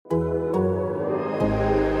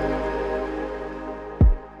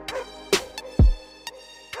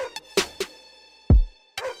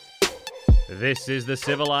This is the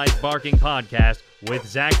Civilized Barking Podcast with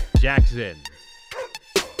Zach Jackson.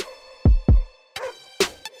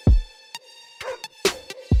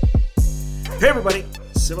 Hey everybody,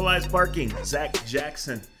 Civilized Barking, Zach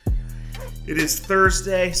Jackson. It is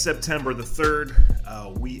Thursday, September the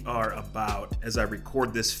 3rd. We are about, as I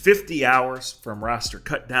record this, 50 hours from roster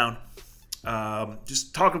cut down.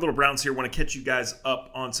 Just talk a little Browns here. Want to catch you guys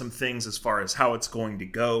up on some things as far as how it's going to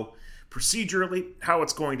go procedurally, how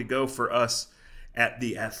it's going to go for us at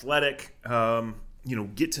The Athletic.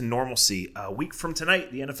 Get to normalcy. A week from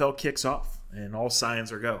tonight, the NFL kicks off, and all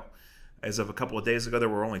signs are go. As of a couple of days ago, there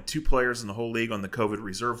were only 2 players in the whole league on the COVID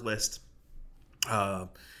reserve list.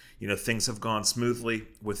 Things have gone smoothly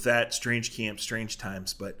with that. Strange camp, strange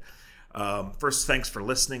times. But first, thanks for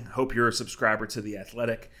listening. Hope you're a subscriber to The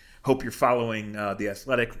Athletic. Hope you're following The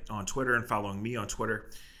Athletic on Twitter and following me on Twitter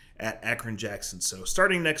at Akron Jackson. So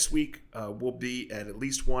starting next week, we'll be at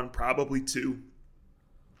least 1, probably 2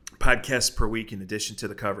 podcasts per week. In addition to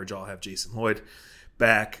the coverage, I'll have Jason Lloyd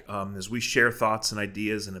back as we share thoughts and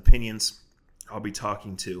ideas and opinions. I'll be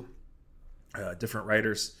talking to different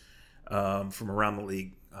writers from around the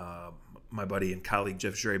league. My buddy and colleague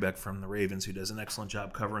Jeff Zrebeck from the Ravens, who does an excellent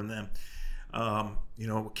job covering them.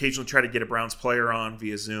 Occasionally try to get a Browns player on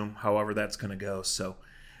via Zoom, however that's going to go. So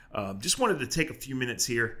just wanted to take a few minutes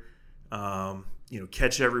here,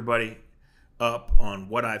 catch everybody up on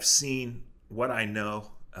what I've seen, what I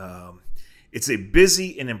know. It's a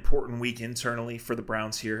busy and important week internally for the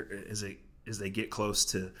Browns here as they get close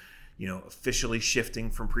to, officially shifting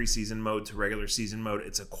from preseason mode to regular season mode.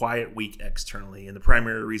 It's a quiet week externally, and the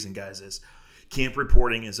primary reason, guys, is camp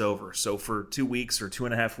reporting is over. So for 2 weeks or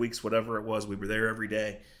 2.5 weeks, whatever it was, we were there every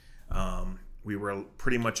day. We were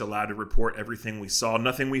pretty much allowed to report everything we saw.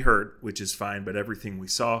 Nothing we heard, which is fine, but everything we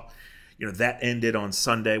saw. That ended on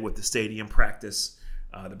Sunday with the stadium practice.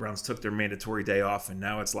 The Browns took their mandatory day off, and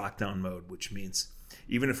now it's lockdown mode, which means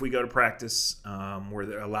even if we go to practice,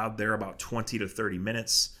 we're allowed there about 20 to 30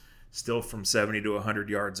 minutes, still from 70 to 100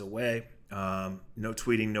 yards away. No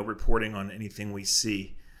tweeting, no reporting on anything we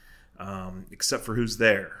see, except for who's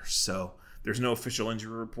there. So there's no official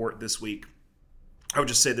injury report this week. I would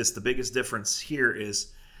just say this, the biggest difference here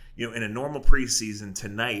is, in a normal preseason,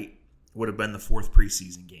 tonight would have been the 4th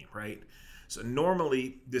preseason game, right? So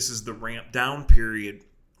normally this is the ramp down period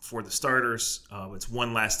for the starters. It's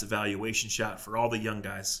one last evaluation shot for all the young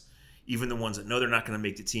guys, even the ones that know they're not going to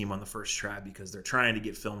make the team on the first try because they're trying to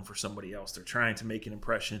get film for somebody else. They're trying to make an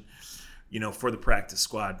impression, for the practice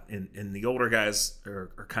squad. And the older guys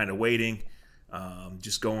are kind of waiting,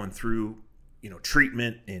 just going through,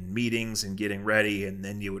 treatment and meetings and getting ready. And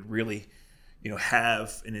then you would really,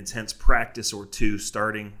 have an intense practice or 2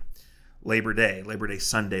 starting Labor Day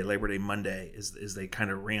Sunday, Labor Day Monday, as they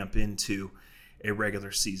kind of ramp into a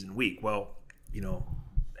regular season week. Well,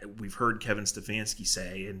 we've heard Kevin Stefanski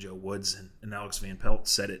say, and Joe Woods and Alex Van Pelt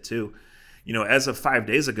said it too. As of 5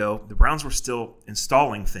 days ago, the Browns were still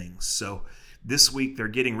installing things. So this week they're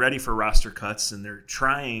getting ready for roster cuts, and they're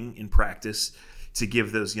trying in practice to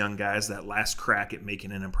give those young guys that last crack at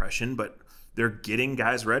making an impression. But they're getting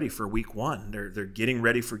guys ready for week 1. They're getting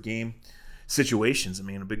ready for game situations. I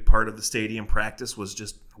mean, a big part of the stadium practice was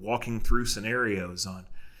just walking through scenarios on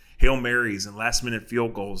Hail Marys and last-minute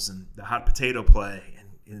field goals and the hot potato play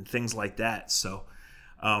and things like that. So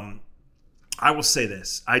I will say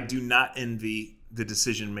this. I do not envy the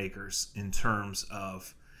decision makers in terms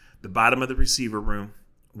of the bottom of the receiver room,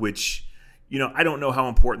 which, I don't know how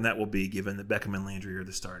important that will be given that Beckham and Landry are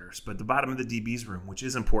the starters. But the bottom of the DB's room, which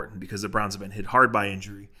is important because the Browns have been hit hard by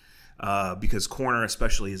injury, because corner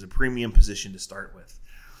especially is a premium position to start with.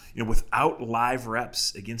 Without live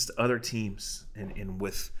reps against other teams and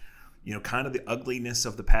with, kind of the ugliness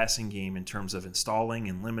of the passing game in terms of installing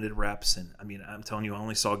and limited reps. And, I'm telling you, I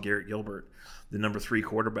only saw Garrett Gilbert, the number 3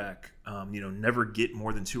 quarterback, never get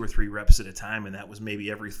more than 2 or 3 reps at a time, and that was maybe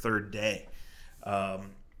every 3rd day.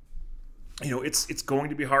 It's going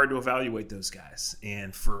to be hard to evaluate those guys.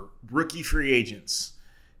 And for rookie free agents,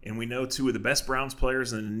 and we know 2 of the best Browns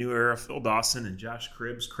players in the new era, Phil Dawson and Josh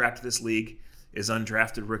Cribbs, cracked this league as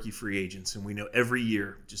undrafted rookie free agents. And we know every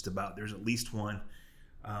year just about there's at least one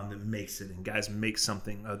that makes it, and guys make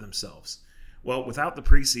something of themselves. Well, without the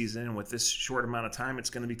preseason and with this short amount of time, it's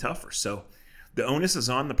going to be tougher. So the onus is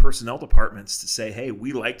on the personnel departments to say, hey,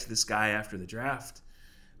 we liked this guy after the draft.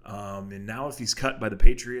 And now if he's cut by the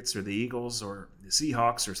Patriots or the Eagles or the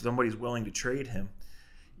Seahawks or somebody's willing to trade him,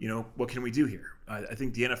 what can we do here? I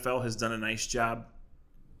think the NFL has done a nice job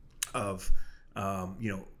of,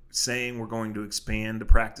 saying we're going to expand the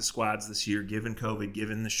practice squads this year, given COVID,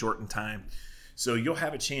 given the shortened time. So you'll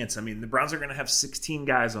have a chance. I mean, the Browns are going to have 16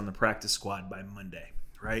 guys on the practice squad by Monday,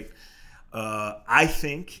 right? I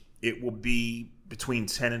think it will be between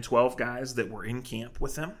 10 and 12 guys that were in camp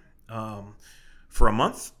with them for a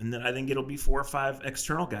month. And then I think it'll be 4 or 5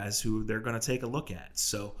 external guys who they're going to take a look at.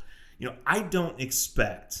 So, I don't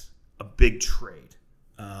expect a big trade.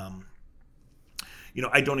 I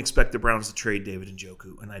don't expect the Browns to trade David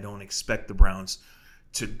Njoku, and I don't expect the Browns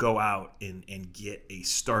to go out and get a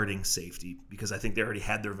starting safety because I think they already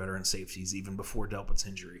had their veteran safeties even before Delpit's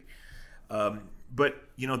injury. But,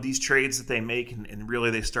 these trades that they make, and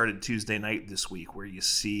really they started Tuesday night this week where you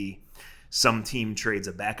see some team trades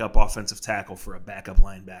a backup offensive tackle for a backup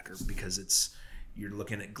linebacker because you're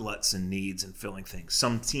looking at gluts and needs and filling things.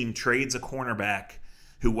 Some team trades a cornerback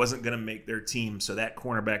who wasn't going to make their team, so that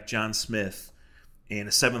cornerback, John Smith, and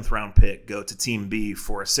a 7th-round pick go to Team B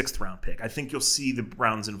for a 6th-round pick. I think you'll see the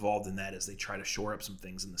Browns involved in that as they try to shore up some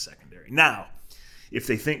things in the secondary. Now, if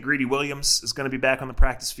they think Greedy Williams is going to be back on the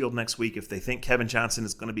practice field next week, if they think Kevin Johnson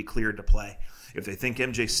is going to be cleared to play, if they think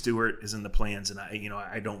MJ Stewart is in the plans, and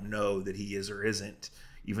I don't know that he is or isn't,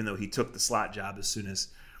 even though he took the slot job as soon as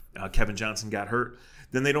Kevin Johnson got hurt,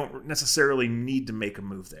 then they don't necessarily need to make a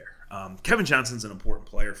move there. Kevin Johnson's an important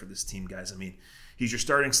player for this team, guys. I mean, he's your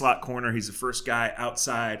starting slot corner. He's the first guy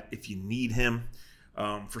outside if you need him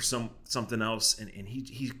for something else, and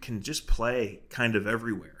he can just play kind of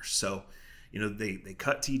everywhere. So, they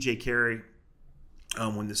cut TJ Carey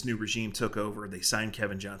when this new regime took over. They signed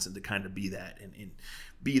Kevin Johnson to kind of be that and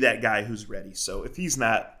be that guy who's ready. So if he's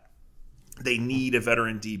not, they need a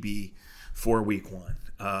veteran DB for week 1.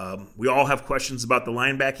 We all have questions about the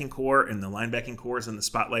linebacking core, and the linebacking core is in the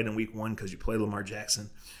spotlight in week 1 because you play Lamar Jackson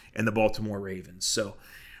and the Baltimore Ravens. So,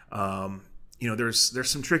 there's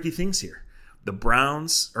some tricky things here. The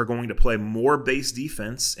Browns are going to play more base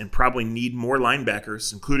defense and probably need more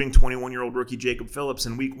linebackers, including 21-year-old rookie Jacob Phillips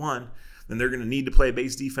in week 1, than they're going to need to play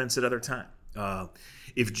base defense at other time.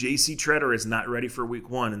 If J.C. Treader is not ready for week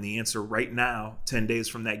 1, and the answer right now, 10 days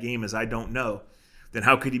from that game, is I don't know, then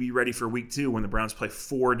how could he be ready for week 2 when the Browns play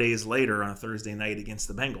 4 days later on a Thursday night against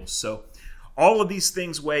the Bengals? So all of these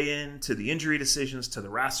things weigh into the injury decisions, to the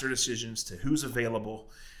roster decisions, to who's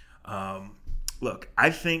available. Look,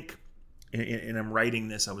 I think, and I'm writing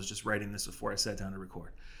this, I was just writing this before I sat down to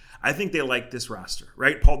record. I think they like this roster,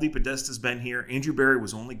 right? Paul DePodesta's been here. Andrew Berry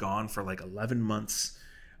was only gone for like 11 months.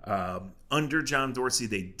 Under John Dorsey,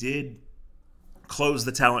 they did close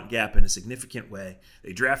the talent gap in a significant way.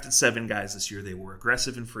 They drafted 7 guys this year. They were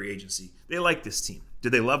aggressive in free agency. They like this team. Do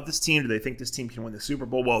they love this team? Do they think this team can win the Super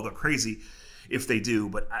Bowl? Well, they're crazy if they do,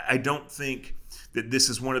 but I don't think that this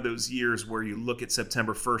is one of those years where you look at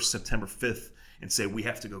September 1st, September 5th, and say, we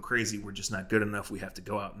have to go crazy. We're just not good enough. We have to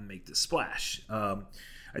go out and make this splash.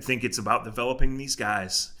 I think it's about developing these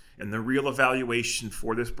guys, and the real evaluation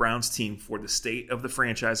for this Browns team for the state of the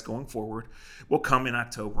franchise going forward will come in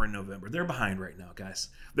October and November. They're behind right now, guys.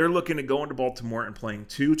 They're looking to go into Baltimore and playing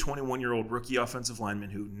 2 21-year-old rookie offensive linemen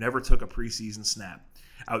who never took a preseason snap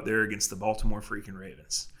out there against the Baltimore freaking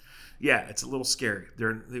Ravens. Yeah, it's a little scary.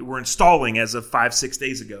 They were installing as of 5-6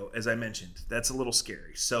 days ago, as I mentioned. That's a little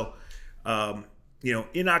scary. So,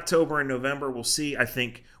 in October and November, we'll see. I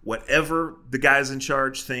think whatever the guys in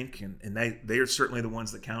charge think, and they are certainly the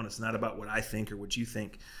ones that count. It's not about what I think or what you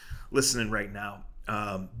think listening right now.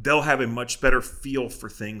 They'll have a much better feel for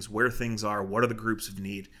things, where things are, what are the groups of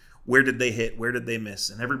need, where did they hit, where did they miss,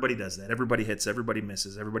 and everybody does that. Everybody hits, everybody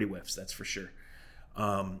misses, everybody whiffs, that's for sure.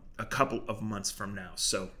 A couple of months from now.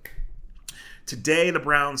 So today the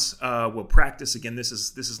Browns will practice. Again, this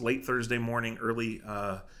is late Thursday morning, early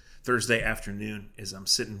Thursday afternoon as I'm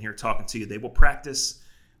sitting here talking to you. They will practice.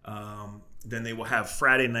 Then they will have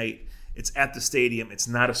Friday night. It's at the stadium. It's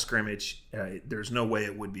not a scrimmage. There's no way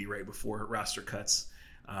it would be right before roster cuts.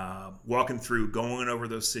 Walking through, going over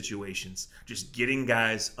those situations, just getting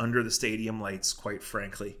guys under the stadium lights, quite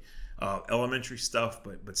frankly. Elementary stuff,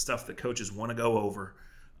 but stuff that coaches want to go over.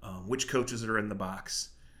 Which coaches are in the box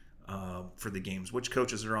for the games? Which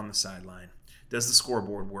coaches are on the sideline? Does the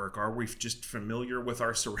scoreboard work? Are we just familiar with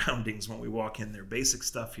our surroundings when we walk in there? Basic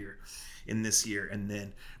stuff here in this year. And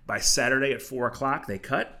then by Saturday at 4 o'clock, they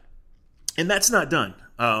cut. And that's not done.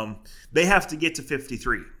 They have to get to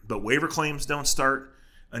 53. But waiver claims don't start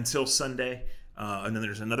until Sunday. And then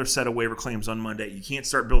there's another set of waiver claims on Monday. You can't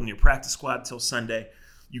start building your practice squad until Sunday.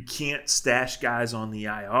 You can't stash guys on the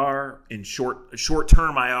IR in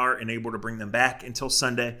short-term IR and able to bring them back until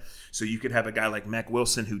Sunday. So you could have a guy like Mack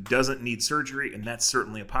Wilson who doesn't need surgery, and that's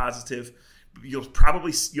certainly a positive. You'll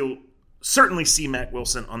certainly see Mack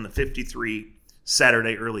Wilson on the 53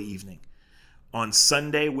 Saturday early evening. On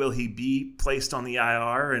Sunday, will he be placed on the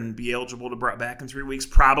IR and be eligible to be brought back in 3 weeks?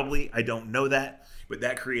 Probably. I don't know that, but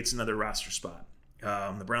that creates another roster spot.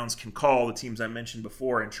 The Browns can call the teams I mentioned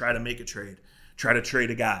before and try to make a trade, try to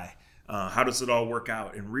trade a guy. How does it all work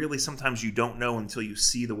out? And really, sometimes you don't know until you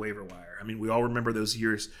see the waiver wire. I mean, we all remember those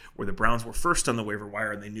years where the Browns were first on the waiver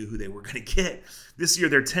wire and they knew who they were going to get. This year,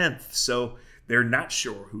 they're 10th, so they're not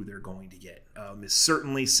sure who they're going to get. It's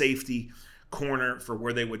certainly safety, corner for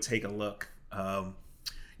where they would take a look. The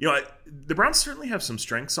Browns certainly have some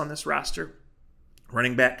strengths on this roster.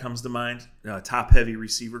 Running back comes to mind, top-heavy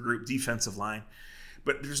receiver group, defensive line.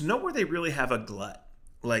 But there's nowhere they really have a glut.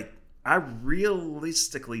 Like, I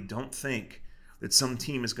realistically don't think that some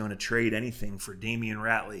team is going to trade anything for Damian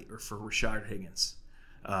Ratley or for Rashard Higgins.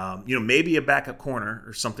 Maybe a backup corner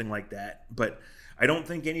or something like that. But I don't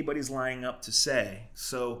think anybody's lining up to say.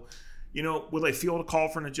 So, will they field a call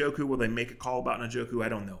for Njoku? Will they make a call about Njoku? I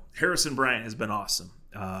don't know. Harrison Bryant has been awesome.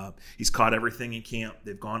 He's caught everything in camp.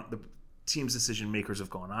 The team's decision makers have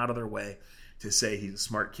gone out of their way to say he's a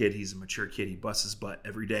smart kid, he's a mature kid, he busts his butt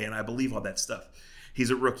every day, and I believe all that stuff.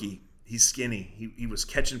 He's a rookie. He's skinny. He was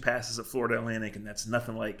catching passes at Florida Atlantic, and that's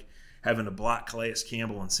nothing like having to block Calais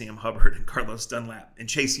Campbell and Sam Hubbard and Carlos Dunlap and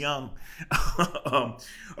Chase Young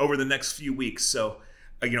over the next few weeks. So,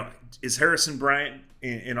 is Harrison Bryant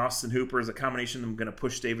and Austin Hooper, is a combination of them going to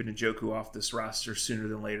push David Njoku off this roster sooner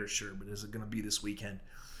than later? Sure, but is it going to be this weekend?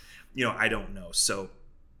 I don't know. So,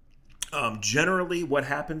 generally what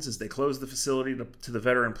happens is they close the facility to the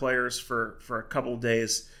veteran players for a couple of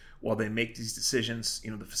days while they make these decisions.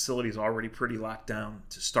 The facility is already pretty locked down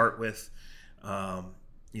to start with. Kind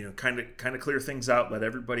of clear things out, let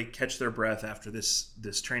everybody catch their breath after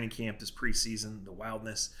this training camp, this preseason, the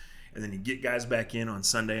wildness, and then you get guys back in on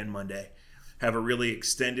Sunday and Monday. Have a really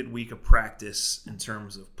extended week of practice in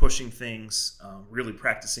terms of pushing things, really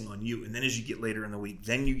practicing on you. And then as you get later in the week,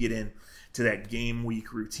 then you get in to that game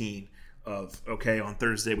week routine of, okay, on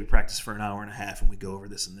Thursday we practice for an hour and a half and we go over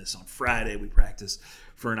this and this. On Friday we practice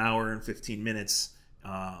for an hour and 15 minutes,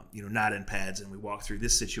 not in pads, and we walk through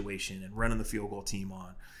this situation and running the field goal team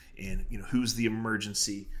on. And, who's the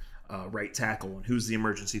emergency right tackle and who's the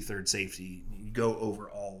emergency third safety. You go over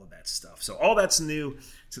all of that stuff. So all that's new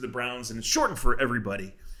to the Browns, and it's shortened for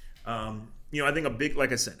everybody. I think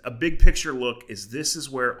a big picture look is this is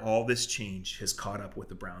where all this change has caught up with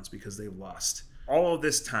the Browns because they've lost all of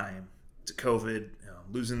this time to COVID,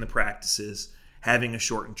 losing the practices, having a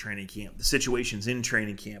shortened training camp, the situations in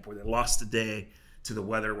training camp where they lost a day to the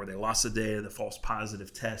weather, where they lost a day to the false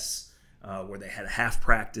positive tests, where they had a half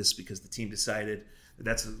practice because the team decided that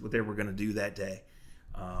that's what they were going to do that day.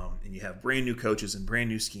 And you have brand new coaches and brand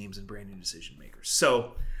new schemes and brand new decision makers.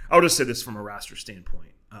 So I'll just say this from a roster standpoint.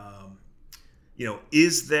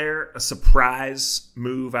 Is there a surprise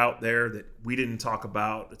move out there that we didn't talk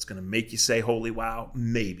about that's going to make you say, holy wow?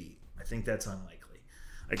 Maybe. I think that's unlikely.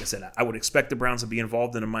 Like I said, I would expect the Browns to be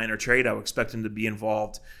involved in a minor trade. I would expect them to be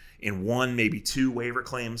involved in one, maybe two waiver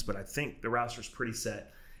claims, but I think the roster's pretty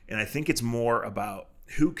set. And I think it's more about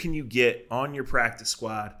who can you get on your practice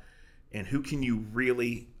squad and who can you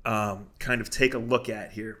really kind of take a look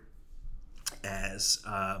at here as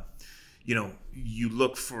you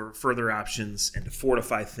look for further options and to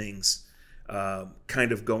fortify things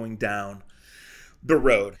kind of going down the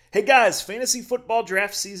road. Hey guys, fantasy football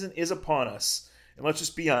draft season is upon us. And let's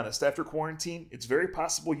just be honest, after quarantine, it's very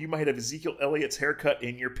possible you might have Ezekiel Elliott's haircut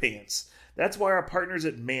in your pants. That's why our partners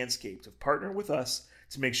at Manscaped have partnered with us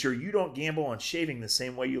to make sure you don't gamble on shaving the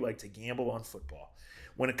same way you like to gamble on football.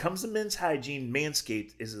 When it comes to men's hygiene,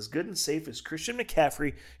 Manscaped is as good and safe as Christian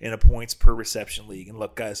McCaffrey in a points per reception league. And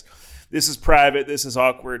look, guys, this is private. This is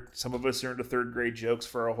awkward. Some of us are into third grade jokes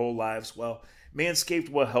for our whole lives. Well, Manscaped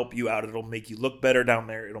will help you out. It'll make you look better down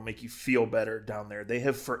there. It'll make you feel better down there. They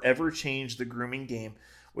have forever changed the grooming game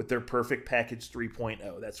with their Perfect Package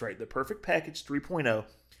 3.0. That's right. The Perfect Package 3.0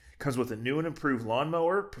 comes with a new and improved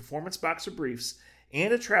lawnmower, performance boxer briefs,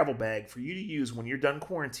 and a travel bag for you to use when you're done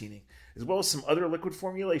quarantining, as well as some other liquid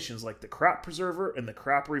formulations like the Crop Preserver and the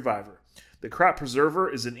Crop Reviver. The Crop Preserver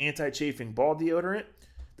is an anti-chafing ball deodorant.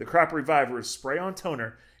 The Crop Reviver is spray-on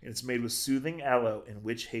toner, and it's made with soothing aloe and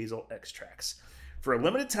witch hazel extracts. For a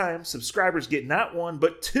limited time, subscribers get not one,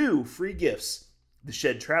 but two free gifts. The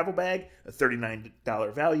Shed Travel Bag, a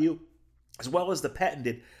 $39 value, as well as the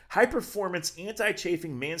patented high-performance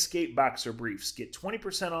anti-chafing Manscaped Boxer Briefs. Get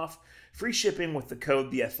 20% off, free shipping with the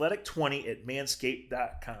code THEATHLETIC20 at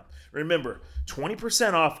manscaped.com. Remember,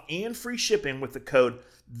 20% off and free shipping with the code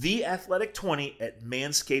THEATHLETIC20 at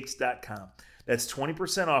manscaped.com. That's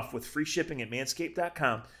 20% off with free shipping at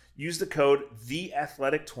manscaped.com. Use the code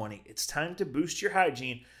THEATHLETIC20. It's time to boost your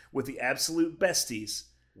hygiene with the absolute besties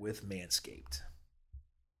with Manscaped.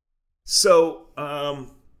 So, I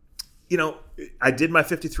did my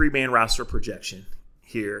 53-man roster projection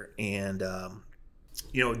here, and,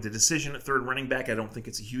 the decision at third running back, I don't think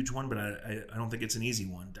it's a huge one, but I don't think it's an easy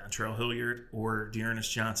one. Dontrell Hilliard or Dearness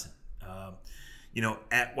Johnson.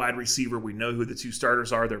 At wide receiver, we know who the two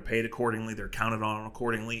starters are. They're paid accordingly. They're counted on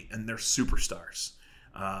accordingly, and they're superstars.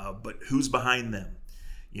 But who's behind them?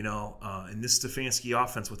 In this Stefanski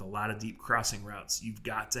offense with a lot of deep crossing routes, you've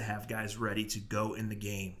got to have guys ready to go in the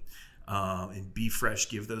game and be fresh,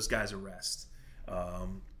 give those guys a rest.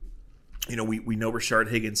 We know Rashard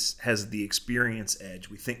Higgins has the experience edge.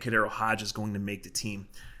 We think Kadero Hodge is going to make the team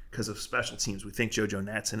because of special teams. We think JoJo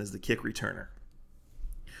Natson is the kick returner.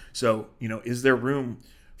 So, is there room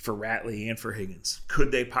for Ratley and for Higgins?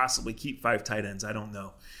 Could they possibly keep 5 tight ends? I don't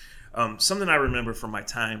know. Something I remember from my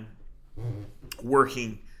time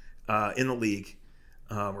working in the league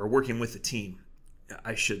or working with the team,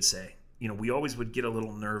 I should say, we always would get a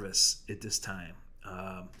little nervous at this time.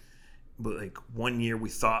 But like one year we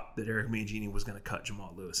thought that Eric Mangini was going to cut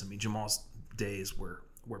Jamal Lewis. I mean, Jamal's days were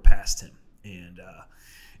past him. And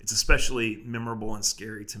it's especially memorable and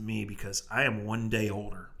scary to me because I am one day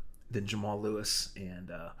older than Jamal Lewis, and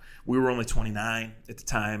we were only 29 at the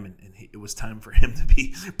time, and it was time for him to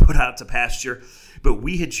be put out to pasture. But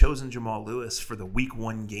we had chosen Jamal Lewis for the Week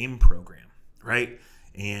 1 game program, right?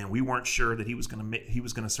 And we weren't sure that he was going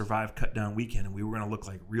to survive cut down weekend, and we were going to look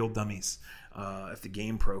like real dummies if the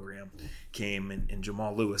game program came and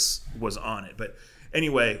Jamal Lewis was on it. But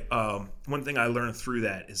anyway, one thing I learned through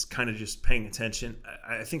that is kind of just paying attention.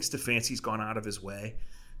 I think Stefanski's gone out of his way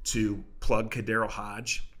to plug Kadero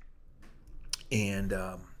Hodge. And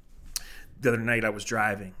the other night I was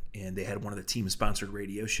driving, and they had one of the team-sponsored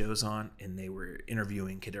radio shows on, and they were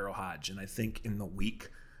interviewing Kadero Hodge. And I think in the week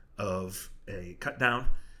of a cutdown,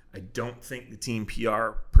 I don't think the team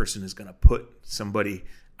PR person is going to put somebody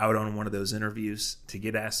out on one of those interviews to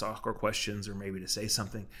get asked awkward questions or maybe to say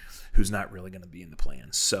something who's not really going to be in the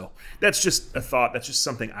plans. So that's just a thought. That's just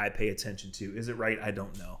something I pay attention to. Is it right? I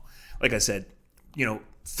don't know. Like I said,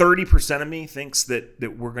 30% of me thinks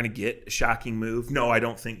that we're going to get a shocking move. No, I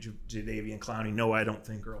don't think Jadeveon Clowney. No, I don't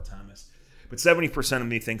think Earl Thomas. But 70% of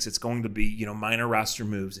me thinks it's going to be, minor roster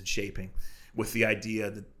moves and shaping with the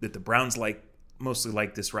idea that the Browns mostly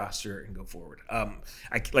like this roster and go forward.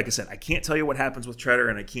 Like I said, I can't tell you what happens with Treader,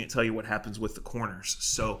 and I can't tell you what happens with the corners.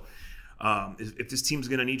 So if this team's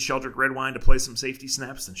going to need Sheldrick Redwine to play some safety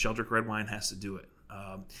snaps, then Sheldrick Redwine has to do it.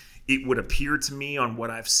 It would appear to me on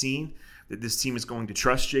what I've seen that this team is going to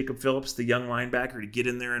trust Jacob Phillips, the young linebacker, to get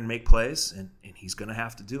in there and make plays, and he's going to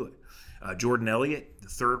have to do it. Jordan Elliott, the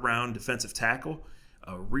third-round defensive tackle,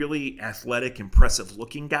 a really athletic,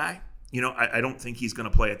 impressive-looking guy. I don't think he's going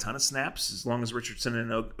to play a ton of snaps as long as Richardson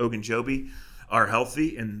and Ogunjobi are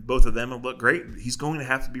healthy, and both of them will look great. He's going to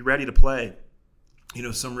have to be ready to play,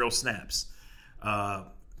 some real snaps. The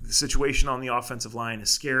situation on the offensive line is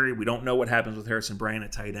scary. We don't know what happens with Harrison Bryant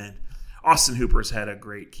at tight end. Austin Hooper's had a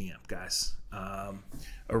great camp, guys.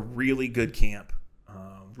 A really good camp.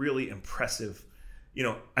 Really impressive.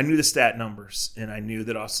 I knew the stat numbers, and I knew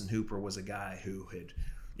that Austin Hooper was a guy who had,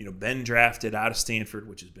 been drafted out of Stanford,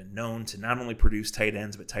 which has been known to not only produce tight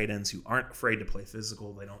ends, but tight ends who aren't afraid to play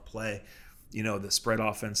physical. They don't play, the spread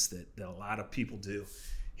offense that a lot of people do.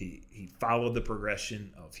 He followed the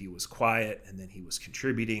progression of he was quiet, and then he was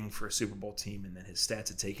contributing for a Super Bowl team, and then his stats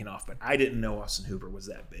had taken off. But I didn't know Austin Hooper was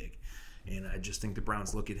that big. And I just think the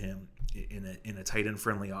Browns look at him in a tight end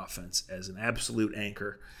friendly offense as an absolute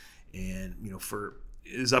anchor. And for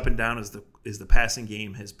as up and down as the passing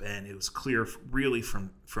game has been, it was clear really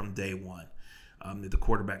from day one that the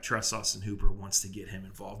quarterback trusts Austin Hooper, wants to get him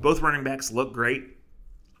involved. Both running backs look great,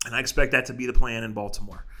 and I expect that to be the plan in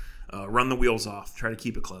Baltimore. Run the wheels off, try to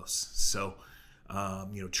keep it close. So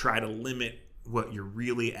try to limit what you're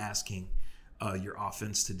really asking your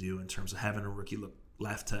offense to do in terms of having a rookie look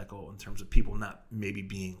left tackle, in terms of people not maybe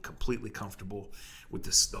being completely comfortable with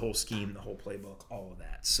the whole scheme, the whole playbook, all of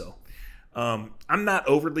that. So I'm not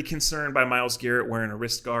overly concerned by Myles Garrett wearing a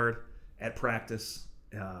wrist guard at practice,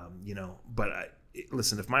 but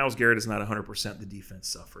listen, if Myles Garrett is not 100%, the defense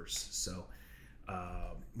suffers. So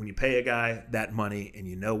when you pay a guy that money and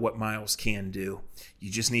you know what Myles can do, you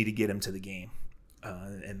just need to get him to the game.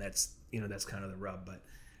 And that's kind of the rub, but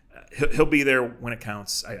he'll be there when it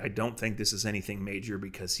counts. I don't think this is anything major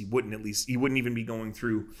because he wouldn't even be going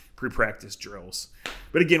through pre-practice drills.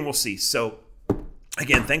 But again, we'll see. So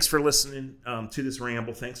again, thanks for listening to this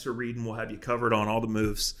ramble. Thanks for reading. We'll have you covered on all the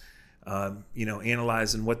moves,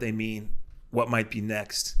 analyzing what they mean, what might be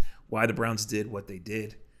next, why the Browns did what they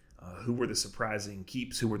did. who were the surprising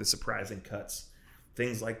keeps, who were the surprising cuts,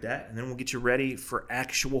 things like that. And then we'll get you ready for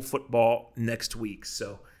actual football next week.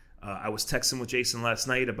 So I was texting with Jason last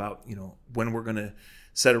night about, when we're going to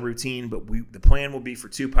set a routine, but the plan will be for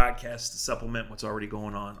 2 podcasts to supplement what's already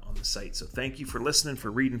going on the site. So thank you for listening,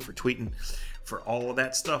 for reading, for tweeting, for all of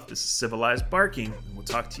that stuff. This is Civilized Barking, and we'll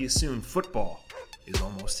talk to you soon. Football is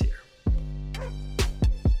almost here.